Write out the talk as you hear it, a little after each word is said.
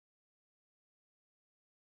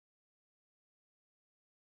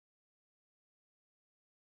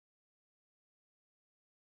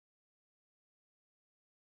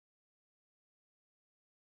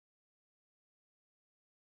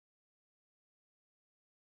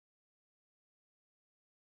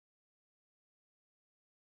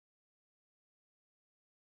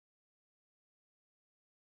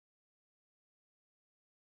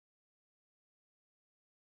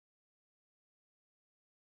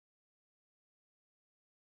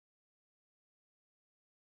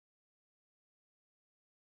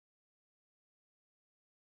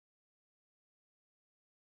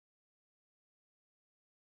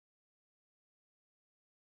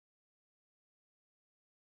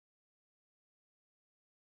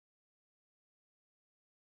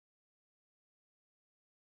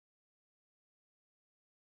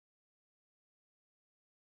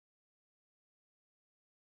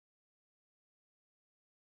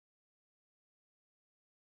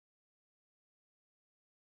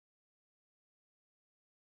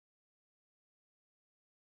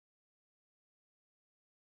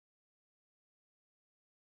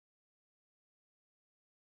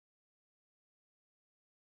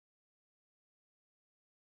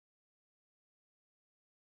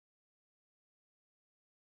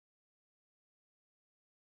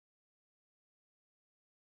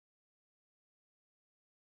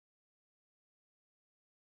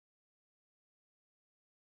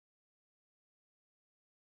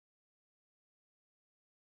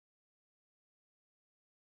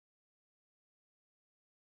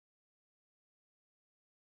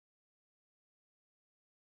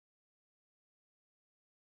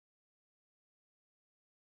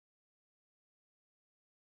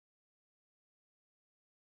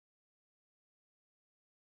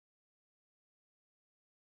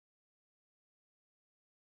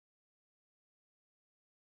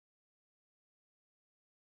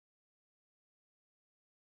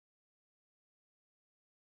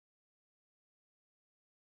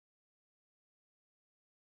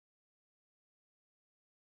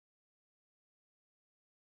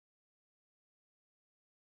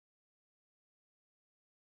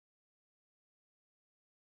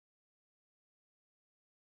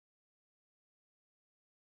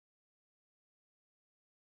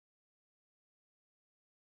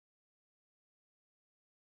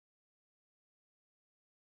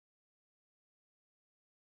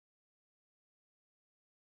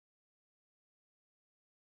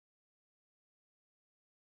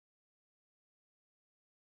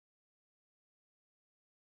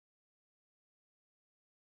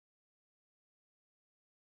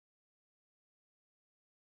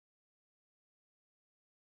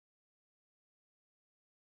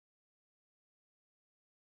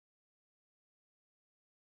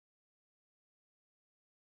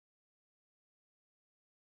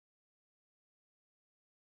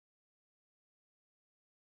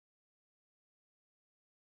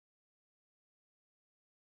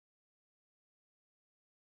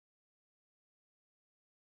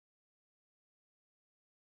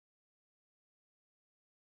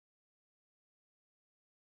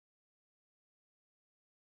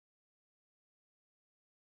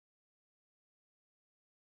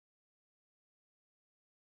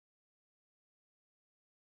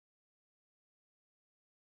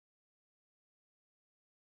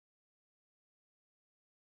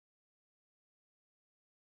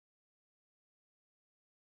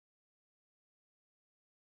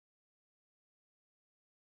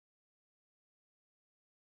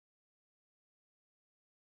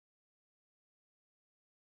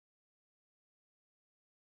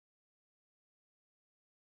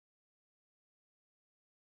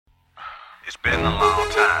It's been a long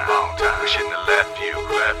time. We shouldn't have left you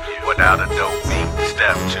without a dope beat.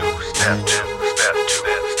 Step two, step two, step two,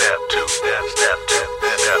 step two, step two,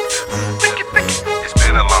 step two. It's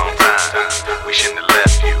been a long time. We shouldn't have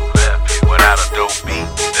left you without a dope beat.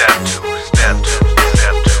 Step two, step two,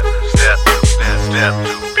 step two, step two, step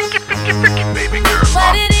two. Picky, baby girl.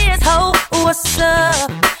 What it is, ho, what's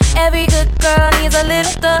up? Every good girl needs a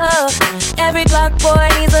little love. Every block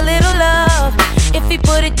boy needs a little love. If he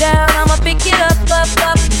put it down, I'ma pick it up.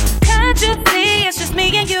 Can't you see it's just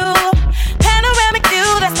me and you? Panoramic view,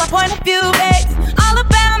 that's my point of view, babe. All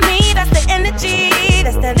about me, that's the energy.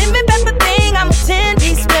 That's that lemon pepper thing, I'm a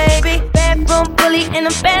 10-piece, baby. Bedroom bully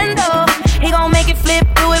in a bando. He gon' make it flip,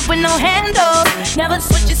 do it with no handles. Never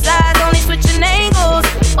switching sides, only switching angles.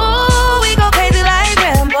 Ooh, we go crazy like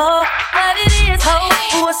Rambo. What it is, ho,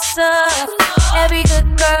 what's up? Every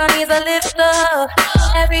good girl needs a little love.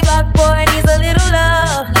 Every block boy needs a little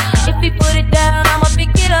love. If he put it down, I'ma pick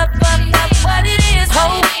it up. What it is,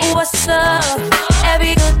 ho, what's up?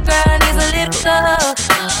 Every good girl needs a little love.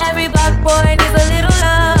 Every block boy needs a little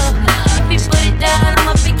love. If he put it down,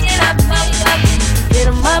 I'ma pick it up.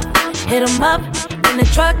 Hit him up. In the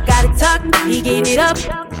truck, got it tucked. He gave it up.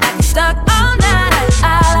 Got me stuck all night.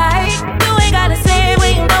 I like. You ain't gotta say it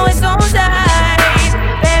when you know it's on side.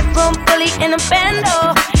 Bedroom fully in a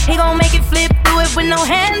bando. He gon' make it flip, do it with no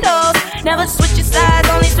handles. Never switching sides,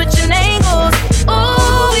 only switching angles.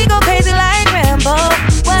 Ooh, we go crazy like Rambo.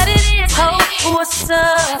 What it is, ho, what's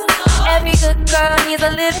up? Every good girl needs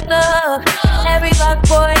a little love. Every block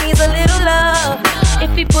boy needs a little love.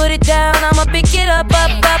 If he put it down, I'ma pick it up.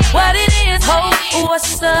 What it is, ho,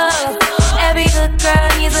 what's up? Every good girl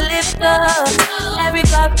needs a little love. Every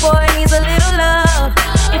block boy needs a little love.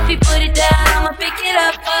 If he put it down, I'ma pick it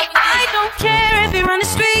up. I don't care if he run the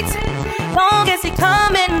streets, long as he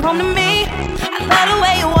coming home to me. I love the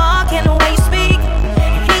way you walk and the way you speak.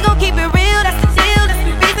 He gon' keep it real, that's the deal. That's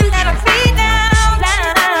the reason that I feel down.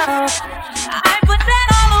 I put that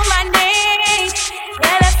all on my name.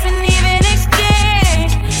 Yeah, that's an even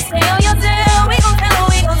exchange. Stay on your tail, we gon' tell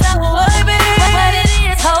what, baby. What it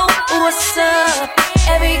is, ho, what's up?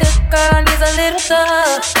 Every good girl needs a little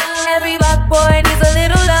love. Every block boy needs a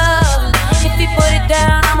little love. If he put it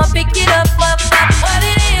down, I'ma pick it up. What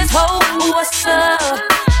it is, ho, what's up?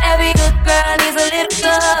 Every good girl needs a little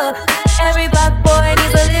love. Every block boy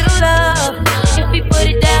needs a little love. If he put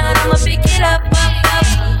it down, I'ma pick it up.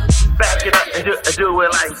 Back it up and do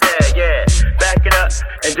it like that, yeah. Back it up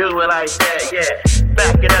and do it like that, yeah.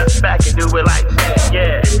 Back it up, back and do it like that,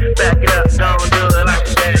 yeah. Back it up, don't do it like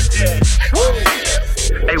that, yeah.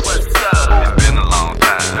 Hey, what's up? It's been a long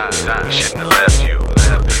time. We shouldn't have left you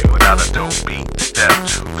without a dope beat. Step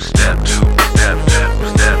two, step two, step two,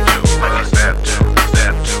 step two, step two,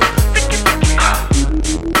 step two.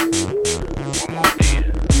 One more year.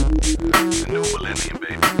 It's a new millennium,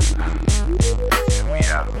 baby. And we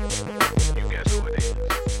out.